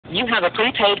You have a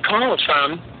prepaid call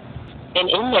from an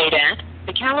inmate at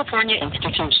the California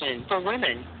Institution for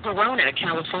Women, Morena,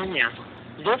 California.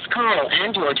 This call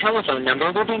and your telephone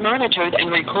number will be monitored and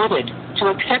recorded. To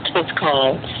accept this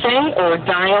call, say or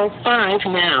dial 5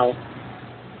 now.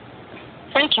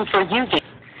 Thank you for using.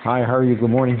 Hi, how are you? Good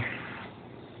morning.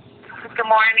 Good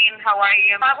morning. How are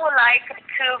you? I would like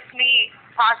to meet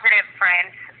positive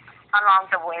friends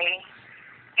along the way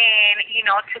and,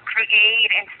 to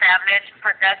create and establish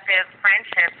productive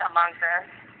friendships amongst us.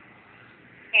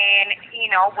 And,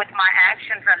 with my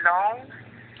actions alone,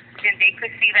 then they could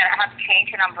see that I have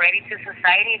changed and I'm ready to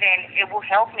society, then it will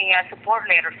help me as support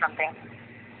lead or something.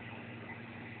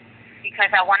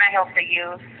 Because I want to help the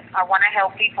youth. I want to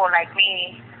help people like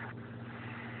me.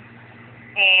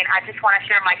 And I just want to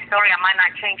share my story. I might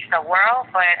not change the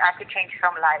world, but I could change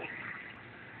some lives.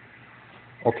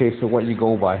 Okay, so what do you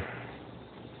go by?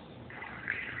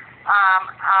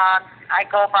 I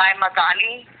go by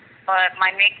Magali, but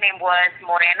my nickname was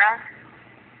Morena.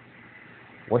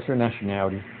 What's your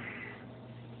nationality?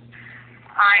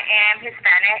 I am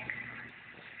Hispanic.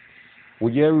 Were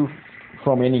you ever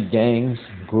from any gangs,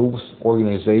 groups,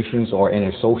 organizations, or an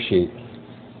associate?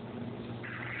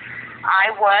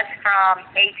 I was from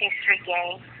 18th Street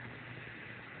Gang.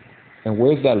 And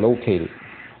where's that located?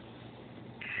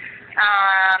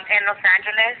 In Los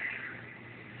Angeles,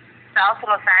 South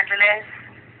Los Angeles.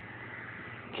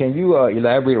 Can you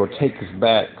elaborate or take us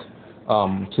back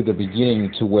to the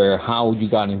beginning to how you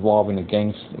got involved in the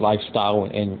gang lifestyle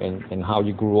and how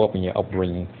you grew up in your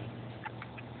upbringing?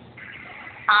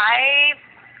 I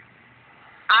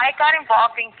got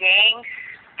involved in gangs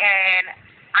and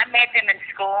I met them in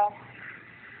school.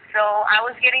 So I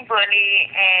was getting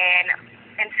bullied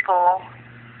in school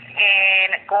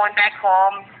and going back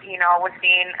home, I was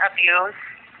being abused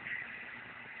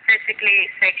physically,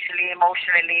 sexually,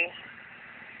 emotionally.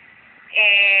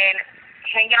 And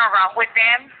hanging around with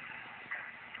them,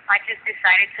 I just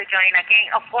decided to join a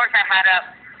gang. Of course, I had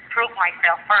to prove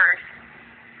myself first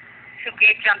to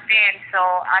get jumped in. So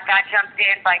I got jumped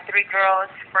in by 3 girls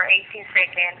for 18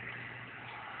 seconds.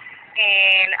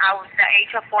 And I was the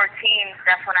age of 14,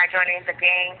 that's when I joined in the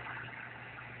gang.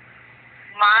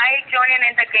 My joining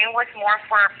in the gang was more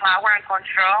for power and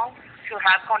control, to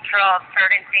have control of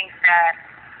certain things that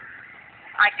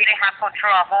I didn't have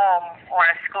control at home or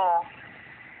at school.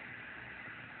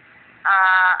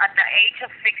 At the age of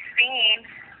 16,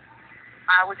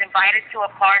 I was invited to a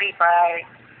party by...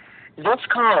 This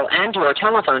call and your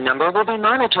telephone number will be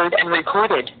monitored and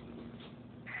recorded.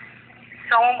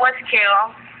 Someone was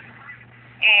killed,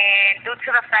 and due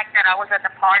to the fact that I was at the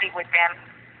party with them,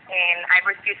 and I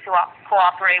refused to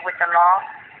cooperate with the law,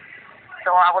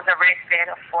 so I was arrested.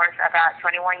 Of course, I got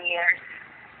 21 years,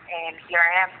 and here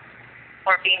I am,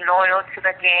 for being loyal to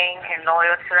the gang and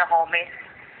loyal to the homies.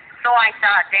 So I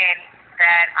thought then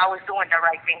that I was doing the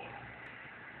right thing.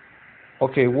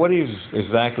 Okay, what is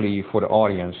exactly, for the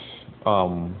audience,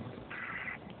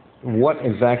 what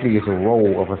exactly is the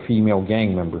role of a female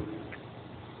gang member?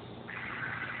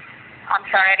 I'm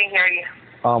sorry, I didn't hear you.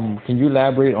 Can you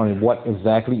elaborate on what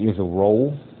exactly is a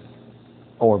role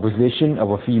or position of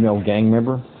a female gang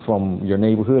member from your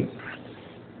neighborhood?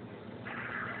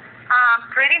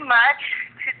 Pretty much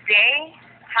today,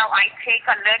 how I take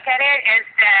a look at it is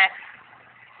that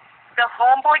the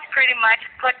homeboys pretty much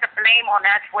put the blame on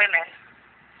us women.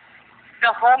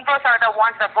 The homegirls are the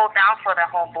ones that go down for the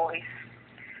homeboys.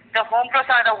 The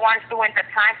homegirls are the ones doing the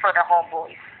time for the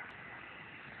homeboys.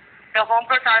 The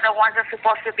homegirls are the ones that are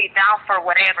supposed to be down for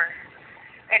whatever.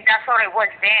 And that's what it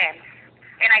was then.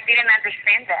 And I didn't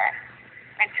understand that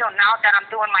until now that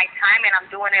I'm doing my time and I'm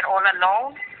doing it all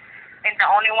alone. And the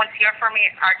only ones here for me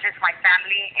are just my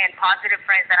family and positive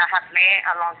friends that I have met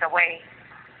along the way.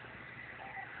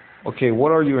 Okay, what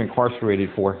are you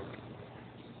incarcerated for?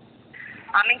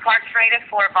 I'm incarcerated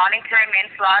for voluntary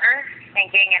manslaughter and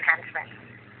gang enhancement.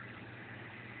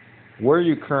 Where are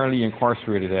you currently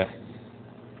incarcerated at?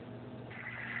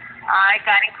 I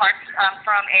got incarcerated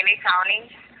from LA County.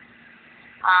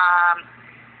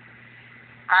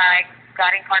 I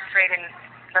got incarcerated in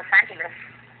Los Angeles.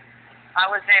 I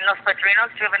was in Los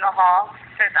Padrinos Juvenile Hall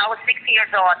since I was 16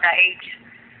 years old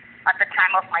at the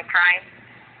time of my crime.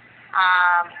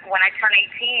 When I turned 18,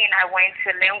 I went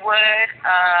to Linwood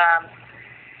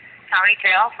County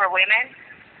Jail for women.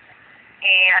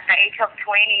 And at the age of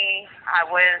 20, I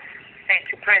was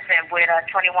sent to prison with a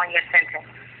 21-year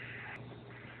sentence.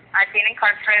 I've been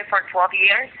incarcerated for 12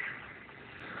 years.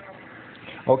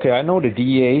 Okay, I know the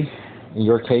DA, in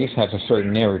your case, has a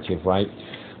certain narrative, right?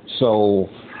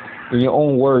 So, in your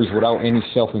own words, without any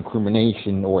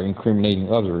self-incrimination or incriminating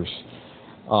others,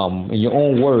 In your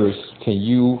own words, can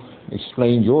you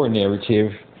explain your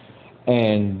narrative,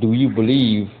 and do you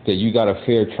believe that you got a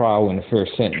fair trial and a fair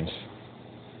sentence?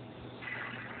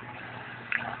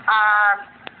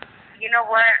 You know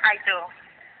what? I do.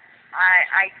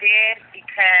 I did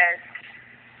because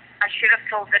I should have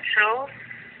told the truth.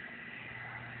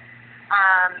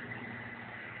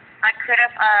 I could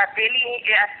have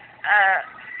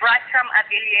brought some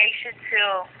alleviation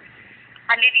to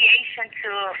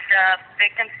the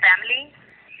victim's family,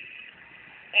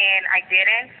 and I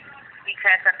didn't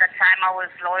because at the time I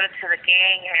was loyal to the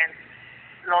gang and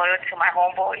loyal to my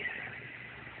homeboys,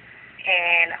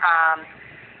 and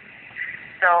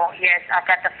so yes, I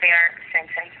got the fair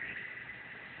sentence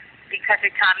because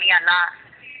it taught me a lot.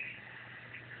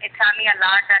 It taught me a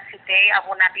lot that today I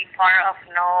will not be part of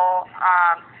no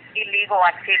illegal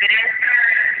activities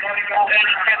or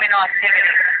any criminal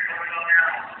activities.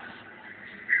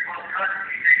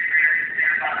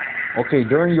 Okay,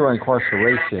 during your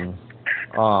incarceration,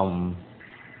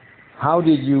 how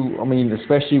did you, I mean,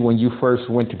 especially when you first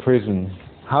went to prison,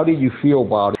 how did you feel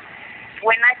about it?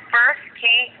 When I first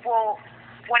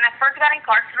got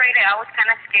incarcerated, I was kind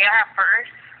of scared at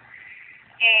first.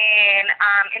 And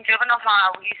in juvenile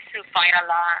hall, we used to fight a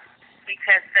lot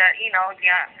because,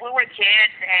 we were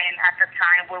kids, and at the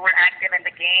time we were active in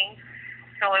the gang,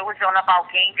 so it was all about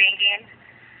gang banging.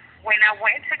 When I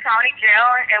went to county jail,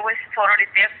 it was totally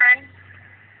different.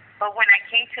 But when I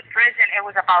came to prison, it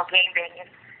was about gang banging.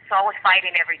 So I was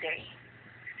fighting every day.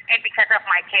 And because of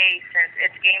my case, since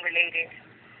it's gang related,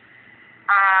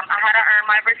 I had to earn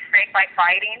my respect by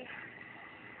fighting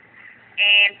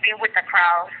and being with the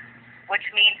crowd, which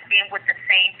means being with the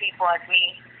same people as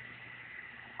me.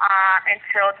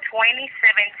 Until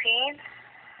 2017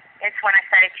 is when I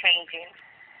started changing.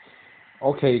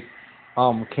 Okay,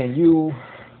 can you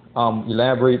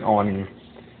elaborate on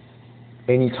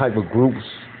any type of groups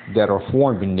that are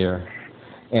formed in there,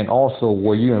 and also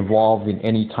were you involved in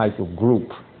any type of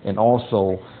group, and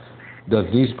also does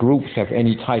these groups have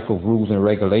any type of rules and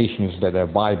regulations that they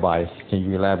abide by? Can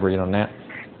you elaborate on that?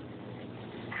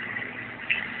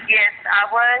 Yes, I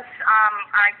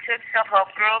took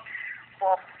self-help groups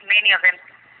for many of them.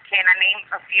 Can I name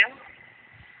a few?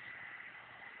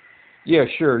 Yeah,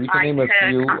 sure. You can name a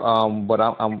few, but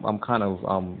I'm kind of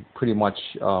pretty much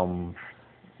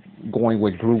going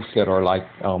with groups that are like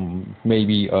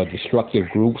maybe destructive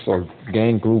groups or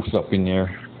gang groups up in there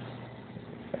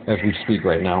as we speak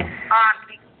right now.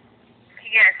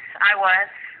 Yes, I was.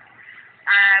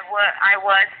 I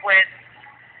was with,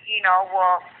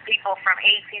 people from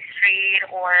 18th Street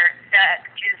or that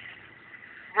just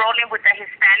rolling with the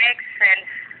Hispanics, and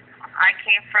I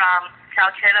came from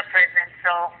Chowchilla prison,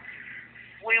 so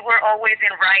we were always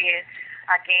in riots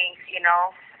against,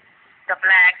 the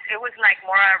blacks. It was like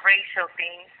more a racial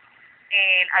thing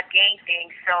and a gang thing.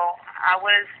 So I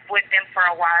was with them for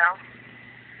a while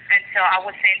until I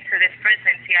was sent to this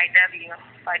prison, CIW,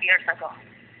 5 years ago.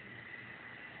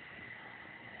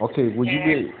 Okay, would you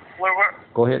be...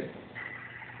 Go ahead.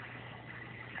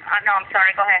 No, I'm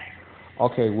sorry, go ahead.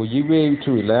 Okay, will you be able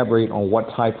to elaborate on what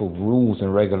type of rules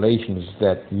and regulations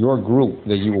that your group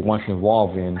that you were once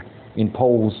involved in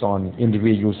imposed on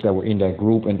individuals that were in that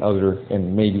group and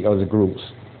maybe other groups?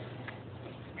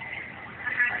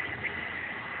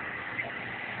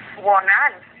 Well,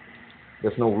 none.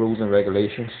 There's no rules and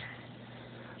regulations?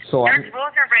 There's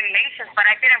rules and regulations, but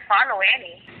I didn't follow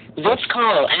any. This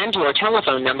call and your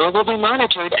telephone number will be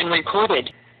monitored and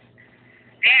recorded.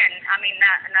 Then,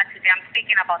 not today. I'm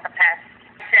speaking about the past.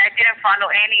 I didn't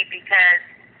follow any because,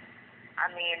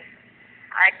 I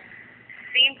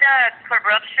seen the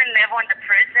corruption level in the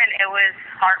prison. It was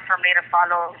hard for me to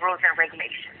follow rules and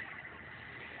regulations.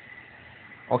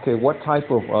 Okay, what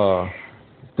type of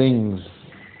things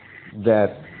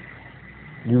that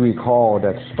you recall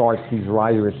that starts these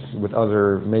riots with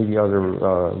other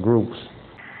groups?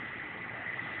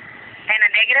 In a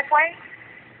negative way?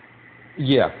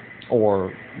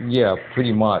 Yeah,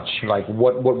 pretty much. Like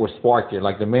what would spark it?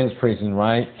 Like the men's prison,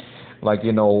 right? Like,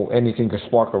 anything could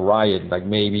spark a riot. Like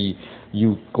maybe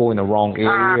you go in the wrong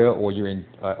area, or you're in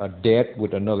a debt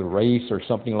with another race or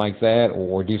something like that,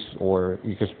 or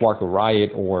you could spark a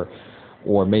riot, or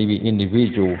maybe an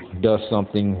individual does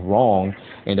something wrong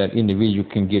and that individual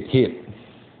can get hit.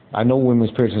 I know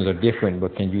women's prisons are different,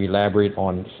 but can you elaborate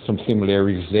on some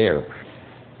similarities there?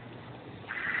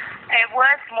 It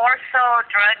was more so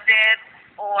drug debt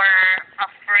or a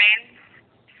friend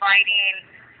fighting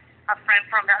a friend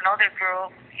from another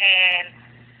group and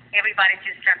everybody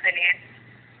just jumping in.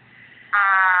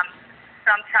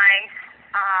 Sometimes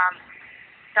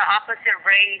the opposite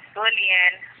race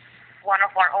bullying one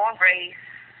of our own race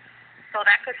So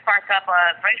that could spark up a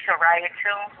racial riot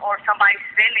too, or somebody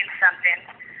stealing something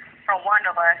from one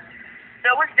of us.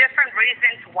 There was different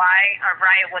reasons why a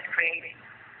riot was created.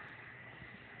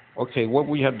 Okay,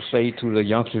 what we have to say to the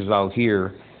youngsters out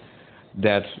here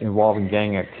that's involved in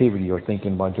gang activity or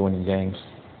thinking about joining gangs?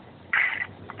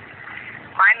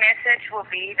 My message will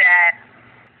be that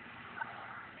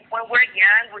when we're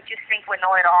young, we just think we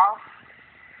know it all.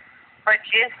 But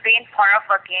just being part of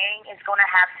a gang is going to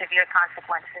have severe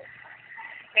consequences.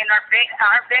 And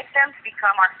our victims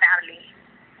become our family.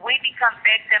 We become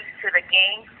victims to the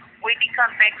gang. We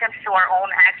become victims to our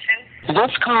own actions.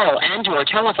 This call and your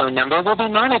telephone number will be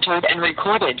monitored and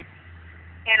recorded.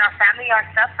 And our family are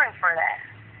suffering for that.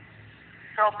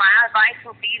 So my advice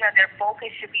would be that their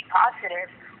focus should be positive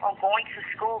on going to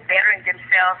school, bettering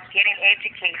themselves, getting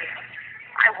educated.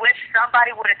 I wish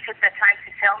somebody would have took the time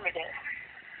to tell me this.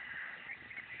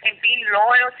 And being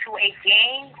loyal to a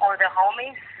gang or the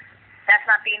homies, that's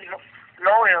not being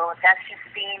loyal. That's just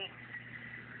being,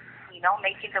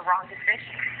 making the wrong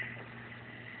decision.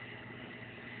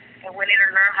 And we need to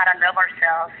learn how to love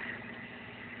ourselves.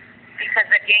 Because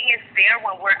the gang is there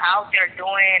when we're out there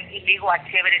doing illegal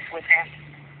activities with them.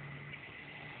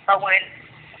 But when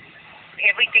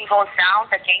everything goes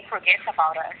down, the gang forgets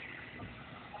about us.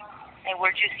 And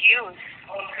we're just used.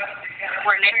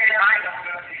 We're left behind.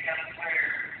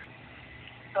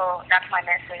 So that's my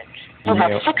message. You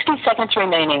have 60 seconds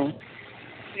remaining.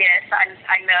 Yes,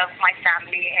 I love my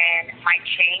family, and my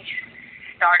change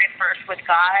started first with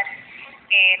God,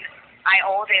 and I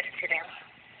owe this to them.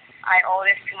 I owe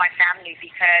this to my family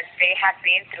because they have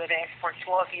been through this for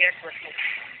 12 years with me.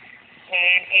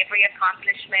 And every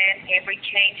accomplishment, every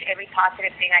change, every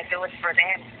positive thing I do is for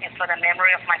them and for the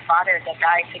memory of my father that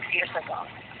died 6 years ago.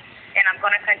 And I'm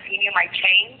going to continue my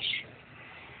change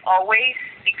always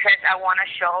because I want to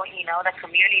show, the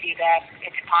community that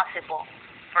it's possible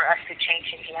for us to change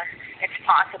in here. It's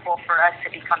possible for us to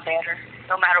become better,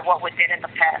 no matter what we did in the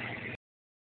past.